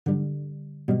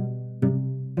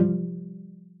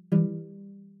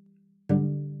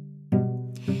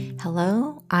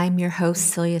Hello, I'm your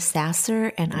host, Celia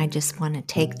Sasser, and I just want to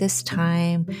take this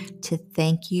time to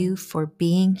thank you for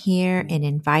being here and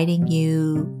inviting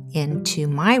you into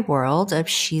my world of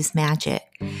She's Magic.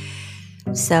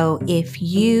 So, if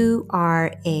you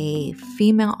are a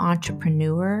female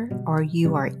entrepreneur or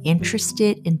you are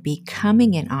interested in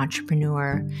becoming an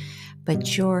entrepreneur,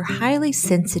 but you're highly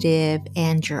sensitive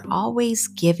and you're always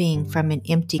giving from an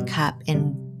empty cup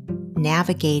and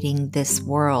navigating this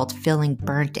world feeling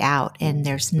burnt out and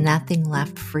there's nothing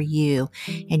left for you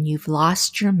and you've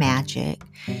lost your magic,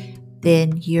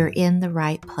 then you're in the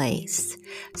right place.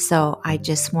 So I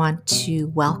just want to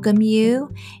welcome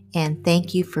you and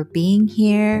thank you for being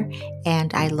here.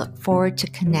 And I look forward to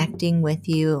connecting with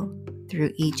you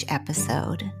through each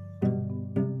episode.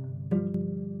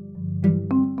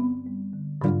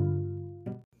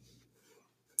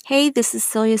 Hey, this is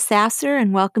Celia Sasser,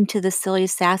 and welcome to the Celia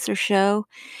Sasser Show.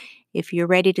 If you're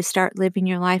ready to start living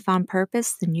your life on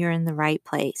purpose, then you're in the right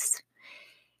place.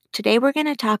 Today, we're going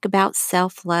to talk about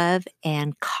self-love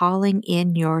and calling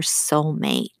in your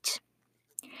soulmate.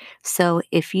 So,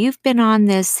 if you've been on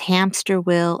this hamster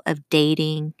wheel of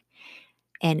dating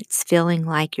and it's feeling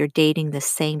like you're dating the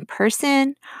same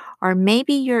person, or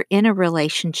maybe you're in a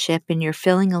relationship and you're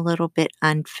feeling a little bit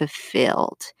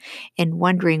unfulfilled and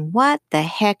wondering what the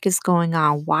heck is going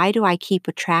on? Why do I keep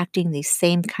attracting these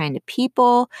same kind of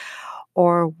people?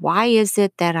 Or why is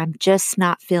it that I'm just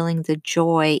not feeling the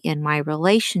joy in my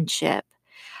relationship?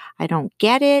 I don't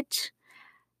get it.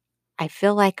 I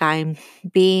feel like I'm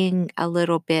being a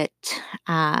little bit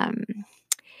um,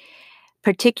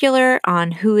 particular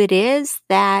on who it is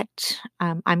that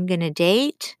I'm going to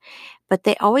date, but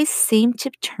they always seem to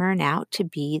turn out to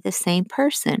be the same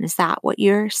person. Is that what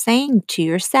you're saying to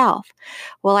yourself?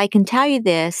 Well, I can tell you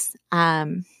this.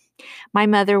 My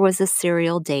mother was a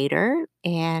serial dater,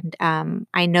 and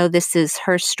I know this is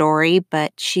her story,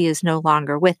 but she is no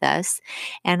longer with us.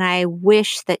 And I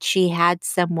wish that she had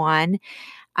someone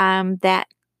that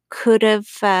could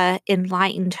have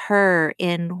enlightened her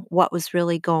in what was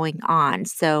really going on.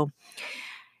 So,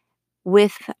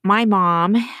 with my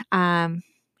mom,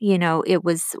 it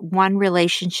was one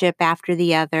relationship after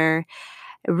the other,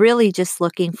 really just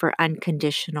looking for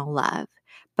unconditional love.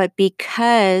 But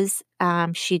because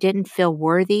she didn't feel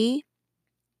worthy,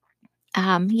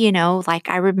 like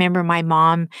I remember my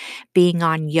mom being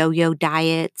on yo yo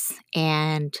diets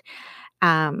and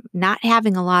not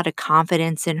having a lot of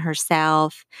confidence in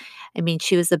herself. I mean,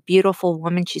 she was a beautiful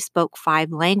woman. She spoke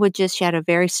 5 languages. She had a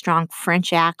very strong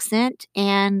French accent,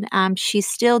 and she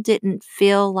still didn't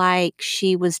feel like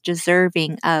she was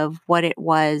deserving of what it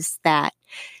was that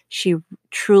she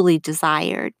truly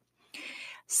desired.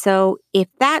 So, if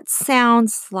that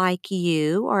sounds like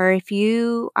you, or if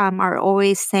you are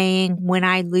always saying, when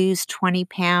I lose 20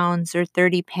 pounds or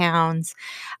 30 pounds,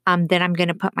 then I'm going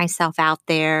to put myself out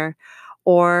there,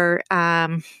 or,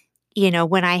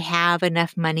 when I have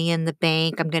enough money in the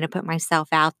bank, I'm going to put myself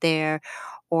out there,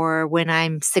 or when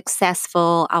I'm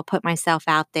successful, I'll put myself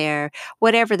out there.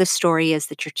 Whatever the story is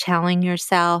that you're telling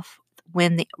yourself,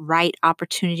 when the right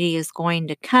opportunity is going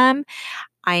to come,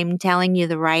 I'm telling you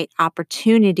the right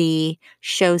opportunity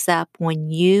shows up when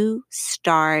you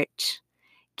start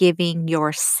giving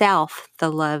yourself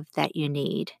the love that you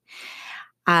need.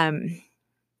 Um,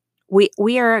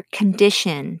 we are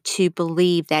conditioned to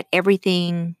believe that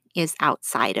everything is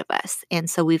outside of us. And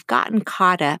so we've gotten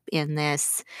caught up in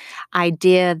this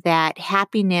idea that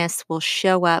happiness will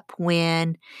show up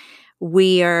when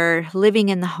we are living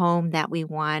in the home that we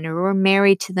want, or we're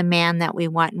married to the man that we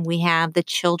want, and we have the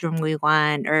children we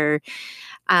want, or,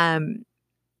 um,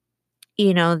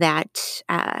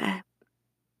 that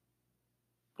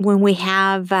when we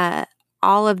have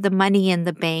all of the money in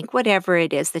the bank, whatever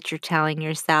it is that you're telling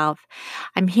yourself,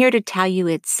 I'm here to tell you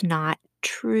it's not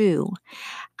true.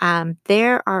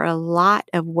 There are a lot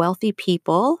of wealthy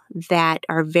people that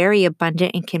are very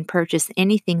abundant and can purchase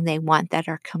anything they want that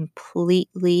are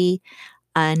completely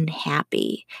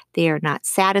unhappy. They are not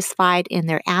satisfied and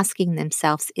they're asking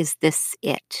themselves, is this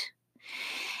it?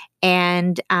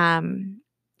 And,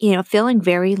 feeling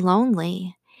very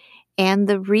lonely. And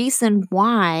the reason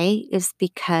why is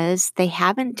because they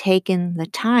haven't taken the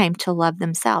time to love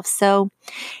themselves. So,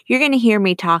 you're going to hear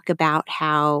me talk about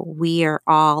how we are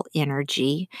all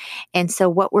energy. And so,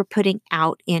 what we're putting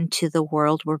out into the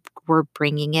world, we're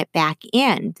bringing it back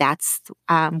in.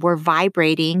 We're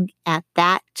vibrating at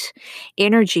that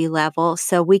energy level.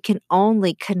 So, we can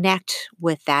only connect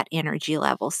with that energy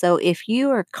level. So, if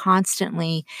you are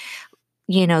constantly,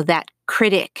 that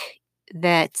critic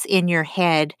that's in your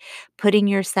head, putting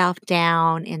yourself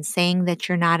down and saying that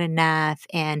you're not enough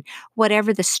and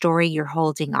whatever the story you're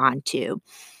holding on to.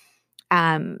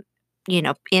 Um,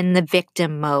 in the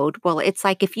victim mode. Well, it's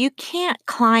like if you can't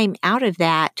climb out of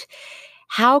that,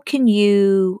 how can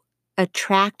you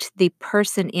attract the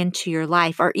person into your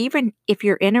life? Or even if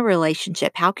you're in a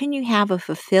relationship, how can you have a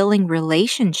fulfilling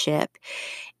relationship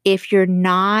if you're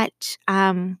not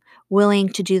willing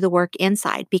to do the work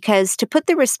inside? Because to put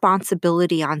the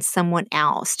responsibility on someone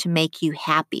else to make you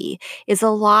happy is a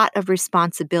lot of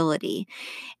responsibility.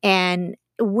 And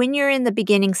when you're in the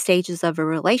beginning stages of a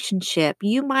relationship,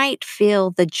 you might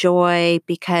feel the joy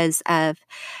because of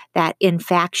that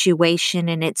infatuation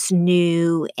and it's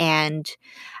new and,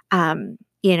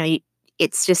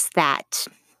 it's just that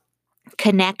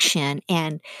connection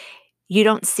and you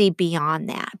don't see beyond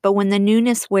that. But when the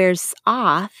newness wears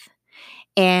off,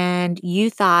 and you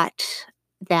thought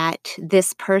that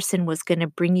this person was going to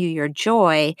bring you your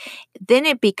joy, then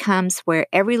it becomes where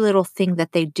every little thing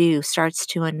that they do starts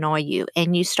to annoy you.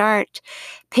 And you start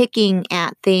picking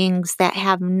at things that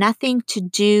have nothing to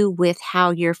do with how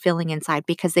you're feeling inside.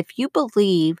 Because if you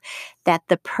believe that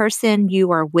the person you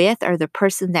are with or the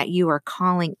person that you are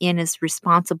calling in is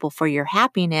responsible for your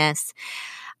happiness,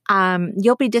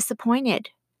 you'll be disappointed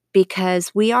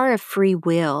because we are a free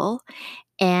will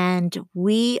and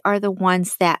we are the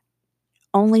ones that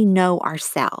only know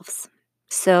ourselves.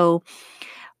 So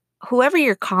whoever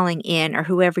you're calling in or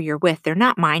whoever you're with, they're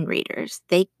not mind readers.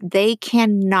 They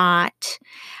cannot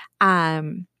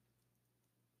um,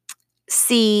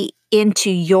 see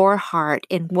into your heart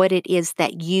and what it is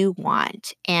that you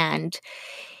want. And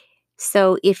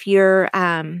so if you're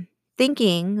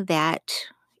thinking that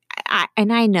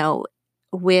and I know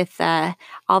with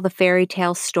all the fairy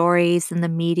tale stories and the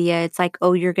media, it's like,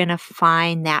 oh, you're going to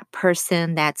find that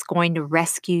person that's going to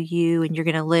rescue you and you're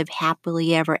going to live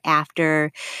happily ever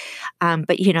after.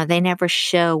 But, they never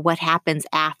show what happens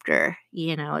after.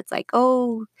 It's like,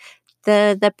 oh,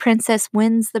 the princess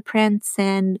wins the prince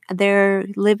and they're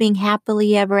living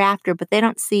happily ever after, but they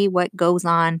don't see what goes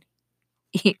on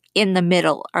in the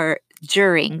middle or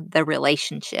during the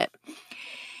relationship.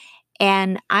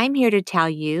 And I'm here to tell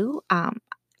you,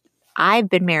 I've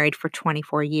been married for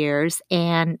 24 years,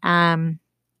 and I'm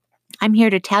here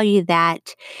to tell you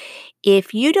that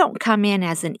if you don't come in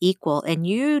as an equal and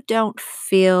you don't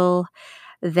feel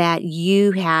that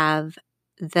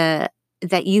the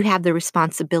you have the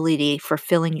responsibility for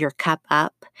filling your cup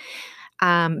up,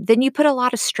 then you put a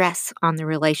lot of stress on the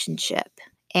relationship.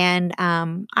 And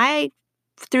I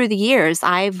through the years,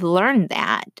 I've learned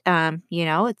that.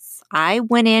 I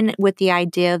went in with the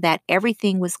idea that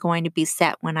everything was going to be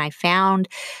set when I found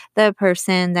the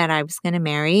person that I was going to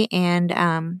marry, and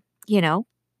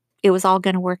it was all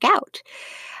going to work out.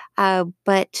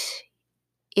 But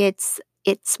it's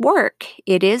work.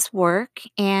 It is work,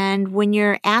 and when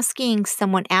you're asking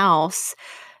someone else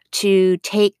to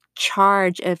take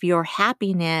charge of your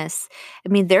happiness, I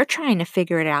mean, they're trying to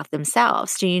figure it out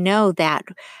themselves. Do you know that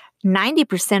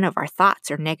 90% of our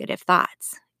thoughts are negative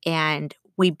thoughts? And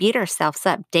we beat ourselves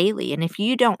up daily. And if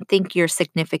you don't think your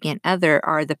significant other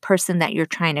or the person that you're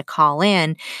trying to call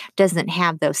in doesn't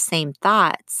have those same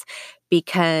thoughts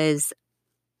because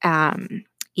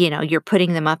you're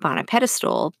putting them up on a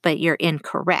pedestal, but you're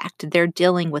incorrect. They're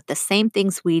dealing with the same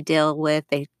things we deal with.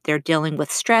 They're dealing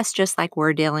with stress just like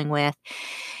we're dealing with.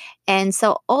 And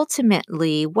so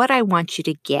ultimately, what I want you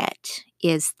to get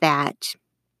is that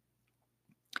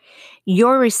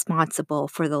you're responsible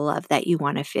for the love that you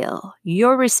want to feel.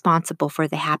 You're responsible for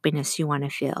the happiness you want to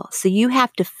feel. So you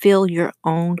have to fill your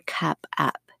own cup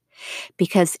up.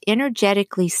 Because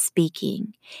energetically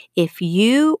speaking, if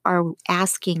you are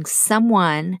asking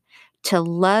someone to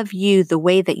love you the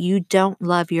way that you don't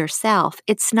love yourself,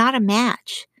 it's not a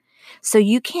match. So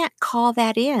you can't call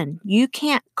that in. You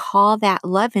can't call that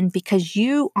love in because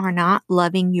you are not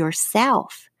loving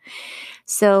yourself.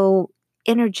 So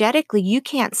energetically, you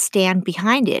can't stand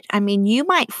behind it. I mean, you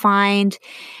might find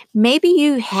maybe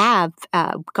you have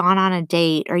gone on a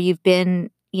date or you've been,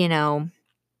 in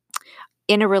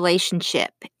a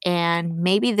relationship and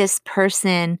maybe this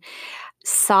person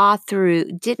saw through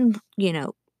didn't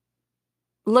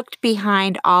looked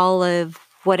behind all of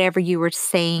whatever you were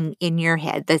saying in your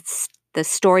head, the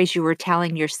stories you were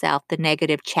telling yourself, the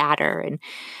negative chatter, and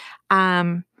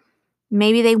um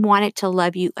maybe they wanted to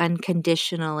love you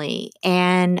unconditionally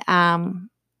and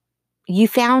you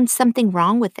found something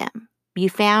wrong with them. You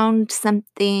found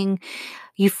something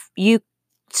you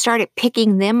started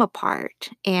picking them apart.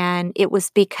 And it was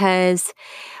because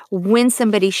when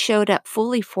somebody showed up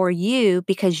fully for you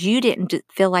because you didn't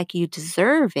feel like you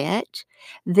deserve it,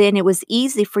 then it was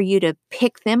easy for you to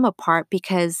pick them apart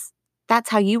because that's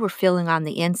how you were feeling on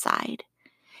the inside.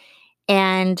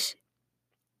 And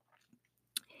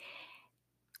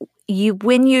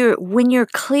when you're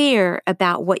clear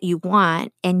about what you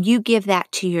want and you give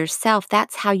that to yourself,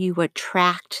 that's how you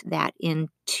attract that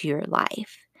into your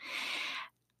life.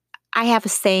 I have a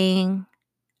saying,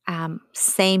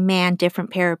 same man,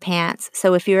 different pair of pants.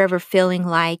 So if you're ever feeling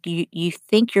like you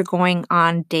think you're going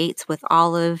on dates with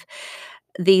all of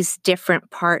these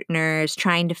different partners,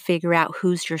 trying to figure out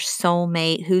who's your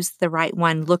soulmate, who's the right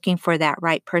one, looking for that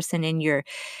right person, and you're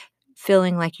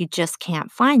feeling like you just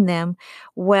can't find them,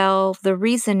 well, the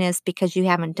reason is because you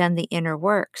haven't done the inner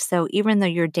work. So even though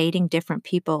you're dating different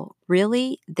people,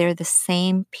 really, they're the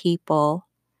same people,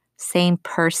 same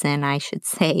person, I should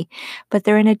say, but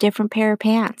they're in a different pair of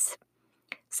pants.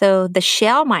 So the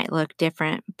shell might look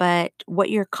different, but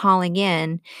what you're calling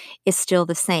in is still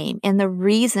the same. And the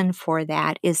reason for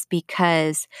that is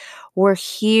because we're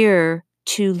here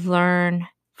to learn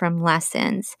from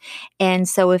lessons. And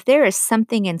so if there is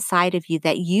something inside of you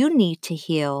that you need to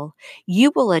heal,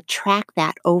 you will attract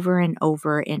that over and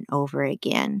over and over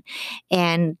again.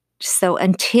 And so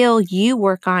until you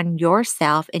work on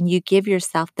yourself and you give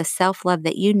yourself the self love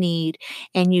that you need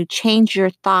and you change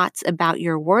your thoughts about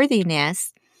your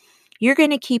worthiness, you're going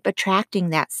to keep attracting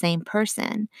that same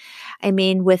person. I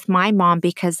mean, with my mom,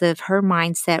 because of her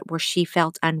mindset where she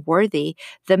felt unworthy,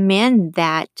 the men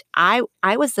that I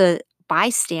was a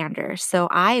bystander, so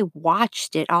I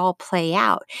watched it all play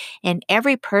out. And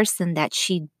every person that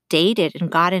she dated and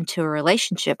got into a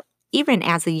relationship, even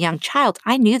as a young child,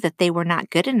 I knew that they were not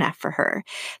good enough for her.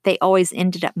 They always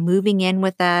ended up moving in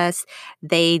with us.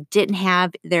 They didn't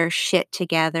have their shit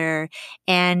together.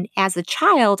 And as a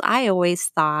child, I always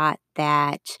thought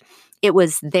that it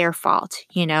was their fault,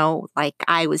 like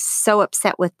I was so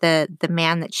upset with the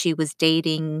man that she was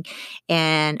dating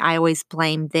and I always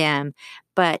blamed them.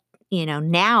 But,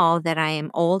 now that I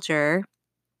am older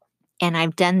and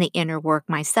I've done the inner work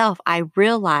myself, I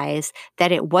realize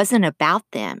that it wasn't about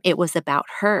them. It was about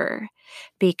her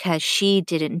because she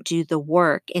didn't do the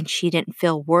work and she didn't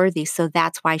feel worthy. So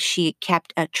that's why she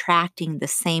kept attracting the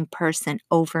same person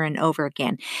over and over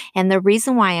again. And the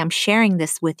reason why I'm sharing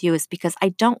this with you is because I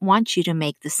don't want you to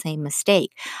make the same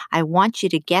mistake. I want you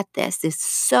to get this. It's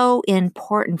so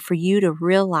important for you to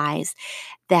realize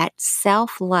that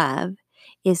self-love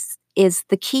is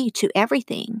the key to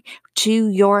everything, to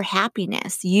your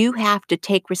happiness. You have to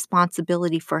take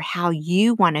responsibility for how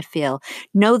you want to feel.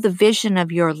 Know the vision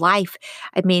of your life.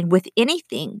 I mean, with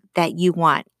anything that you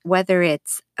want, whether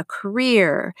it's a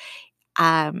career,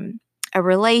 um, a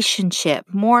relationship,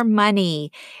 more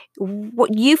money,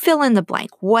 what you fill in the blank,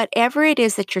 whatever it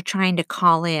is that you're trying to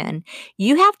call in,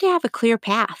 you have to have a clear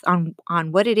path on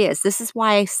what it is. This is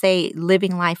why I say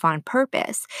living life on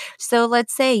purpose. So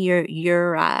let's say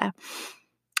you're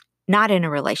not in a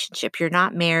relationship, you're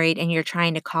not married, and you're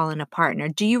trying to call in a partner.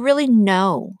 Do you really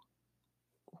know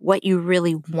what you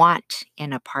really want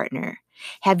in a partner?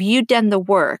 Have you done the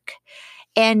work?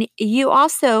 And you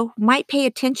also might pay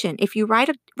attention if you write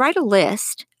a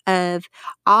list of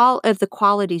all of the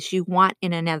qualities you want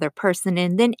in another person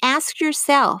and then ask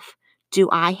yourself, do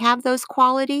I have those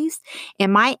qualities?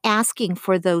 Am I asking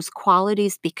for those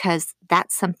qualities because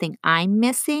that's something I'm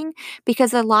missing?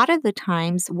 Because a lot of the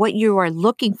times what you are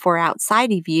looking for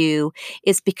outside of you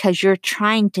is because you're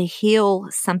trying to heal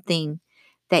something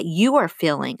that you are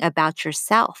feeling about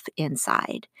yourself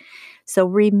inside. So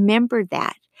remember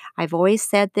that. I've always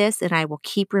said this, and I will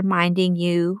keep reminding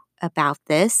you about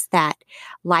this, that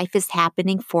life is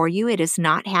happening for you. It is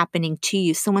not happening to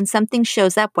you. So when something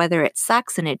shows up, whether it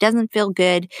sucks and it doesn't feel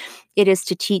good, it is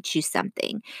to teach you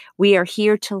something. We are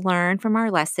here to learn from our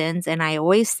lessons. And I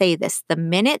always say this, the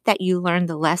minute that you learn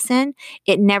the lesson,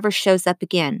 it never shows up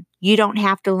again. You don't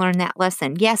have to learn that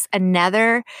lesson. Yes,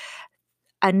 another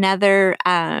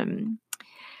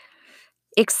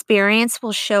experience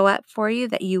will show up for you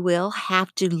that you will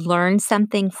have to learn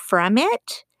something from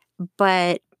it,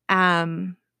 but,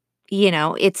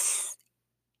 it's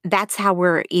that's how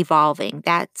we're evolving.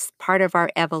 That's part of our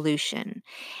evolution.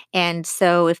 And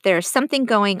so if there's something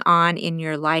going on in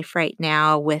your life right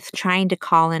now with trying to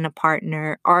call in a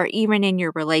partner or even in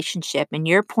your relationship and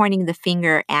you're pointing the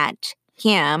finger at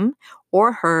him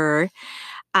or her,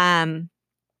 um,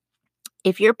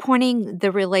 if you're pointing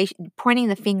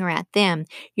the finger at them,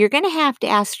 you're going to have to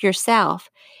ask yourself,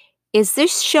 Is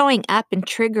this showing up and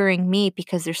triggering me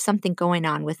because there's something going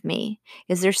on with me?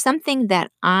 Is there something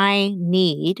that I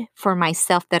need for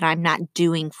myself that I'm not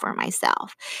doing for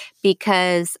myself?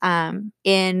 Because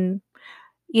in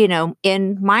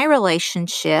my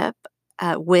relationship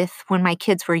with when my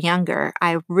kids were younger,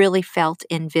 I really felt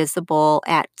invisible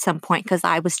at some point because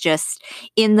I was just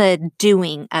in the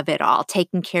doing of it all,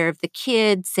 taking care of the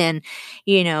kids and,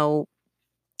 you know,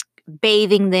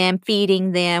 bathing them,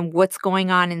 feeding them, what's going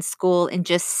on in school, and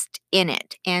just in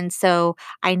it. And so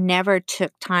I never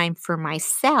took time for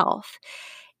myself.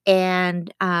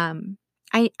 And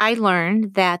I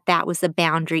learned that that was a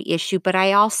boundary issue, but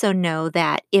I also know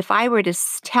that if I were to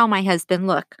tell my husband,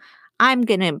 look, I'm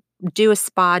going to do a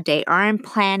spa day or I'm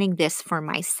planning this for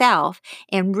myself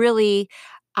and really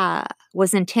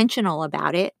was intentional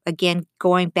about it, again,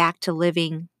 going back to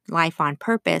living life on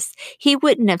purpose, he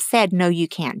wouldn't have said, no, you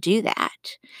can't do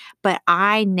that. But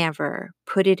I never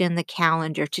put it in the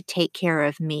calendar to take care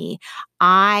of me.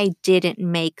 I didn't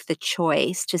make the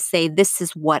choice to say, this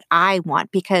is what I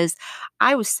want because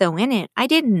I was so in it. I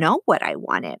didn't know what I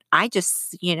wanted. I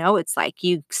just, it's like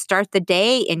you start the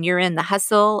day and you're in the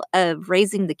hustle of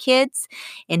raising the kids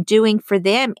and doing for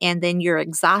them. And then you're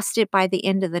exhausted by the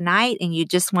end of the night and you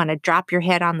just want to drop your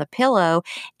head on the pillow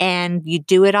and you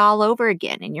do it all over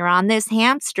again and you're on this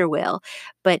hamster wheel.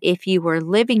 But if you were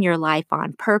living your life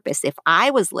on purpose, if I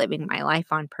was living my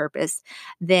life on purpose,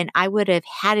 then I would have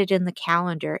had it in the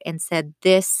calendar and said,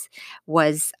 this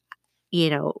was,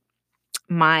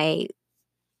 my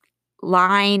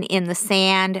line in the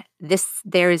sand.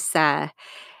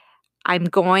 I'm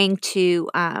going to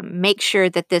make sure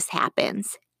that this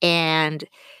happens. And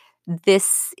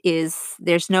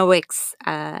there's no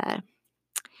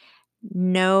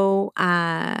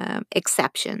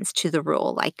exceptions to the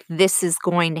rule. Like this is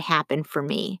going to happen for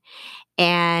me.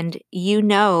 And you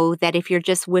know that if you're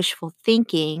just wishful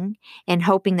thinking and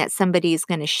hoping that somebody is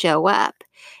going to show up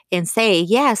and say,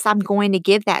 yes, I'm going to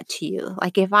give that to you.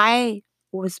 Like if I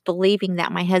was believing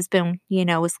that my husband,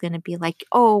 was going to be like,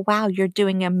 oh, wow, you're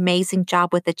doing an amazing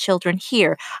job with the children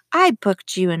here. I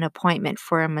booked you an appointment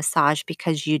for a massage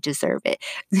because you deserve it.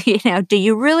 Do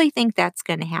you really think that's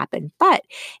going to happen? But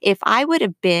if I would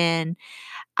have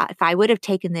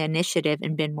taken the initiative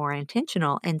and been more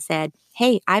intentional and said,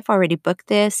 hey, I've already booked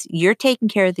this. You're taking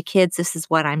care of the kids. This is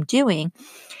what I'm doing.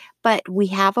 But we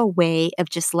have a way of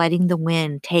just letting the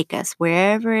wind take us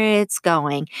wherever it's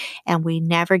going, and we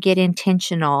never get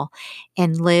intentional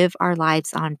and live our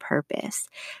lives on purpose.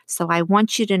 So I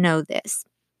want you to know this.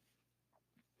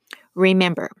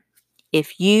 Remember,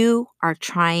 if you are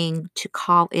trying to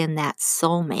call in that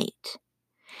soulmate,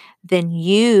 then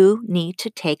you need to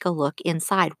take a look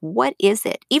inside. What is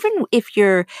it? Even if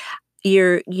you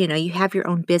have your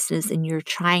own business and you're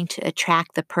trying to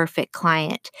attract the perfect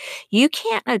client, you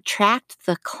can't attract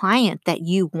the client that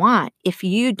you want if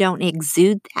you don't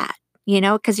exude that.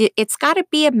 Because it's got to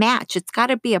be a match. It's got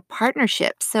to be a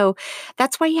partnership. So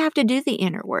that's why you have to do the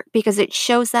inner work because it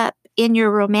shows up in your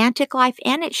romantic life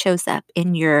and it shows up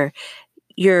in your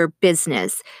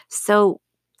business. So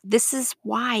this is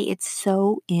why it's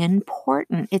so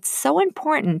important. It's so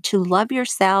important to love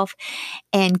yourself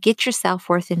and get your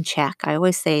self-worth in check. I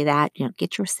always say that,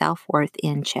 get your self-worth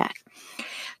in check.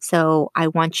 So I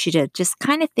want you to just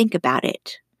kind of think about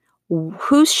it.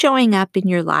 Who's showing up in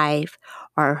your life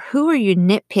or who are you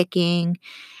nitpicking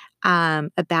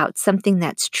about something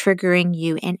that's triggering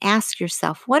you, and ask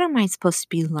yourself, what am I supposed to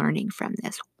be learning from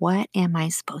this? What am I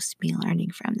supposed to be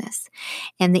learning from this?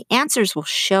 And the answers will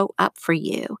show up for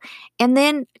you. And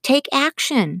then take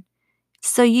action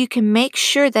so you can make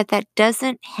sure that that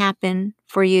doesn't happen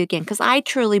for you again. Because I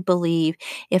truly believe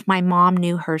if my mom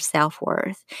knew her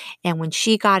self-worth and when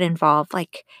she got involved,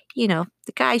 like, the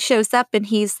guy shows up and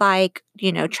he's like,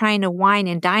 trying to wine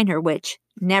and dine her, which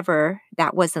never,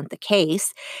 that wasn't the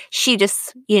case. She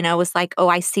just, was like, oh,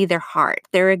 I see their heart.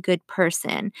 They're a good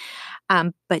person.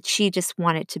 But she just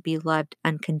wanted to be loved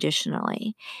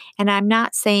unconditionally. And I'm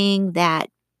not saying that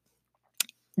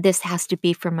this has to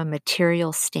be from a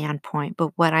material standpoint,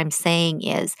 but what I'm saying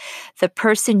is the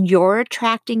person you're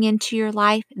attracting into your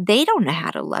life, they don't know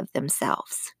how to love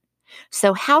themselves.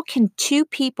 So how can two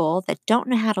people that don't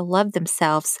know how to love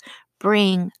themselves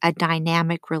bring a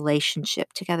dynamic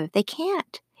relationship together? They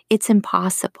can't. It's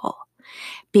impossible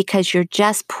because you're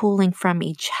just pulling from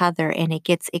each other and it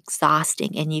gets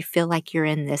exhausting and you feel like you're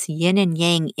in this yin and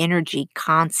yang energy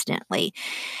constantly.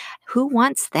 Who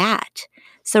wants that?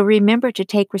 So remember to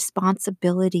take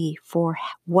responsibility for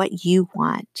what you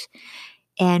want.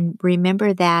 And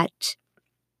remember that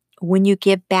when you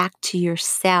give back to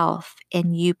yourself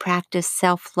and you practice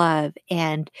self-love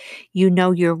and you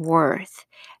know your worth,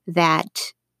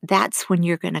 that's when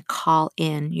you're going to call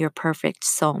in your perfect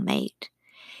soulmate.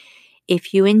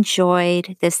 If you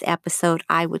enjoyed this episode,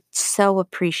 I would so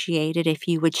appreciate it if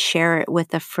you would share it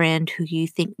with a friend who you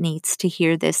think needs to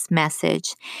hear this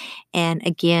message. And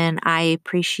again, I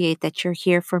appreciate that you're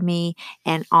here for me.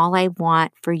 And all I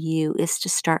want for you is to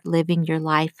start living your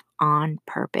life on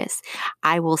purpose.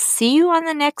 I will see you on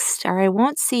the next, or I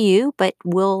won't see you, but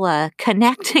we'll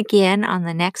connect again on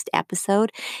the next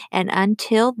episode. And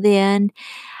until then,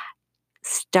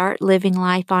 start living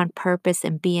life on purpose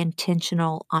and be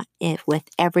intentional on it with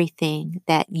everything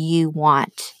that you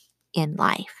want in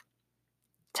life.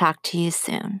 Talk to you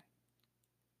soon.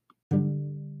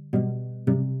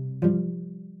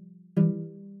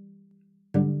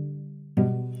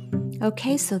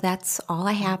 Okay, so that's all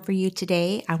I have for you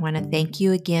today. I want to thank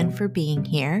you again for being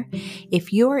here.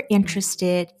 If you're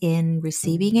interested in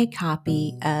receiving a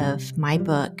copy of my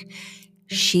book,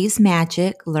 She's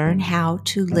Magic, Learn How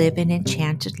to Live an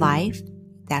Enchanted Life,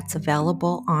 that's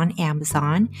available on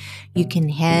Amazon. You can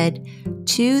head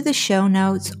to the show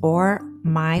notes or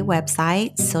my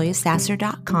website,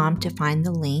 celiasasser.com, to find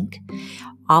the link.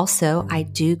 Also, I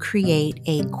do create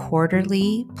a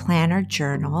quarterly planner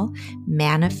journal,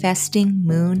 Manifesting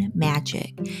Moon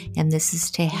Magic, and this is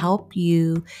to help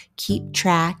you keep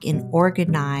track and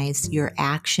organize your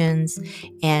actions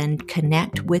and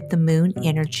connect with the moon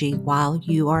energy while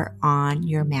you are on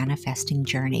your manifesting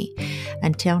journey.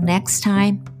 Until next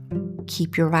time,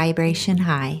 keep your vibration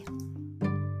high.